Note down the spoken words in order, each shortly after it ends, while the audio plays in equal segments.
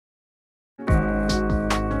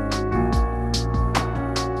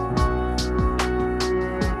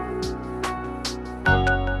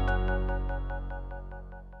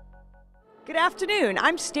Good afternoon.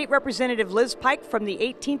 I'm State Representative Liz Pike from the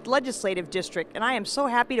 18th Legislative District, and I am so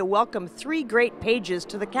happy to welcome three great pages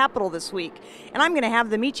to the Capitol this week. And I'm going to have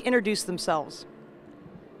them each introduce themselves.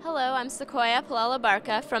 Hello, I'm Sequoia Palala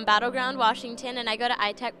Barca from Battleground, Washington, and I go to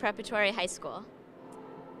ITech Preparatory High School.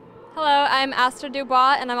 Hello, I'm Astor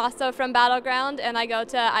Dubois, and I'm also from Battleground, and I go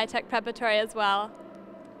to ITech Preparatory as well.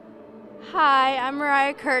 Hi, I'm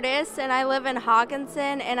Mariah Curtis, and I live in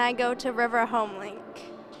Hawkinson, and I go to River Homelink.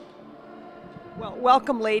 Well,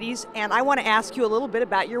 welcome, ladies, and I want to ask you a little bit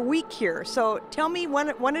about your week here. So tell me one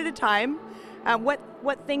at a time,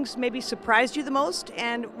 what things maybe surprised you the most,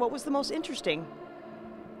 and what was the most interesting?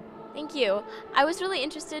 Thank you. I was really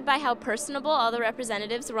interested by how personable all the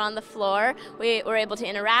representatives were on the floor. We were able to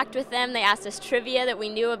interact with them. They asked us trivia that we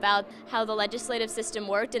knew about how the legislative system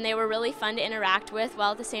worked, and they were really fun to interact with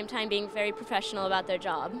while at the same time being very professional about their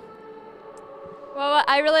job. Well, what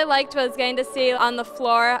I really liked was getting to see on the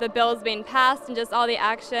floor the bills being passed and just all the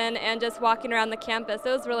action and just walking around the campus. It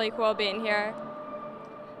was really cool being here.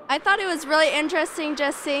 I thought it was really interesting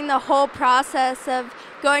just seeing the whole process of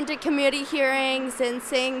going to committee hearings and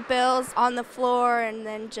seeing bills on the floor and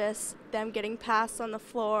then just them getting passed on the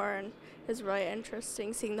floor, and it was really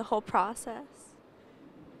interesting seeing the whole process.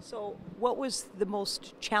 So what was the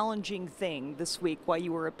most challenging thing this week while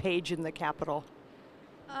you were a page in the Capitol?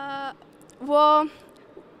 Well,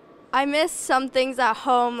 I missed some things at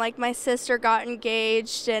home, like my sister got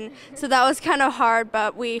engaged, and so that was kind of hard,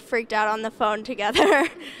 but we freaked out on the phone together.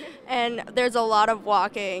 And there's a lot of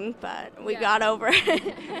walking, but we got over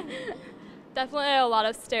it. Definitely a lot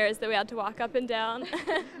of stairs that we had to walk up and down.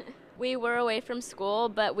 We were away from school,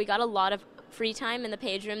 but we got a lot of free time in the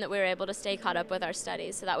page room that we were able to stay caught up with our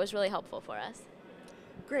studies, so that was really helpful for us.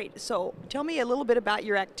 Great. So tell me a little bit about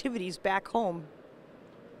your activities back home.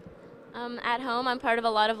 At home, I'm part of a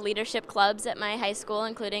lot of leadership clubs at my high school,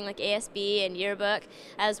 including like ASB and yearbook,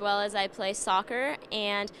 as well as I play soccer,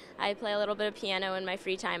 and I play a little bit of piano in my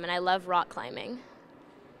free time, and I love rock climbing.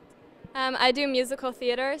 I do musical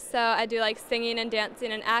theater, so I do like singing and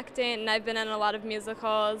dancing and acting, and I've been in a lot of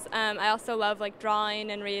musicals. I also love like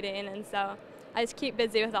drawing and reading, and so I just keep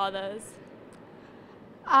busy with all those.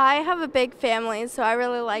 I have a big family, so I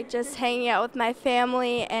really like just hanging out with my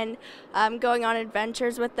family and going on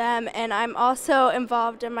adventures with them. And I'm also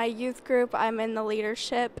involved in my youth group. I'm in the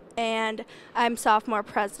leadership, and I'm sophomore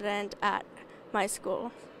president at my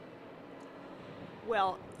school.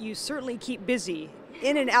 Well, you certainly keep busy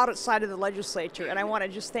in and outside of the legislature, and I want to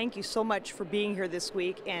just thank you so much for being here this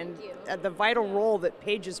week, and the vital role that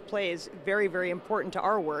Pages play is very, very important to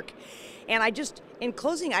our work. And in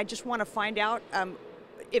closing, I just want to find out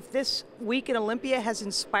if this week in Olympia has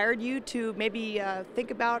inspired you to maybe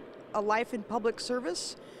think about a life in public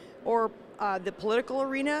service or the political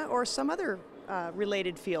arena or some other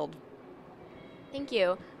related field. Thank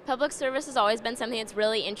you. Public service has always been something that's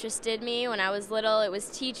really interested me. When I was little, it was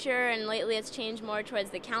teacher, and lately it's changed more towards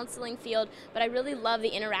the counseling field, but I really love the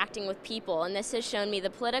interacting with people, and this has shown me the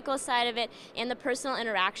political side of it and the personal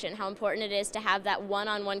interaction, how important it is to have that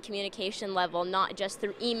one-on-one communication level, not just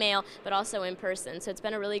through email, but also in person. So it's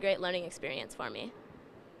been a really great learning experience for me.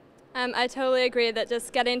 I totally agree that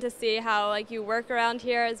just getting to see how you work around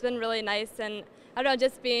here has been really nice, and I don't know,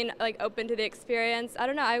 just being open to the experience. I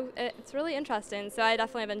don't know, it's really interesting, so I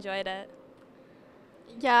definitely have enjoyed it.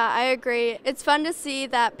 Yeah, I agree. It's fun to see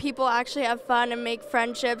that people actually have fun and make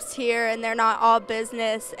friendships here, and they're not all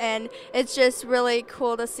business, and it's just really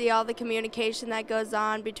cool to see all the communication that goes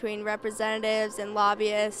on between representatives and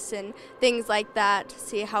lobbyists and things like that, to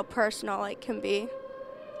see how personal it can be.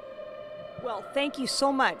 Well, thank you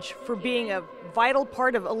so much for being a vital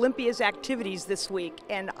part of Olympia's activities this week,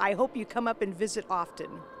 and I hope you come up and visit often.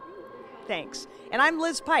 Thanks. And I'm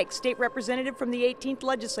Liz Pike, State Representative from the 18th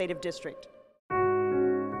Legislative District.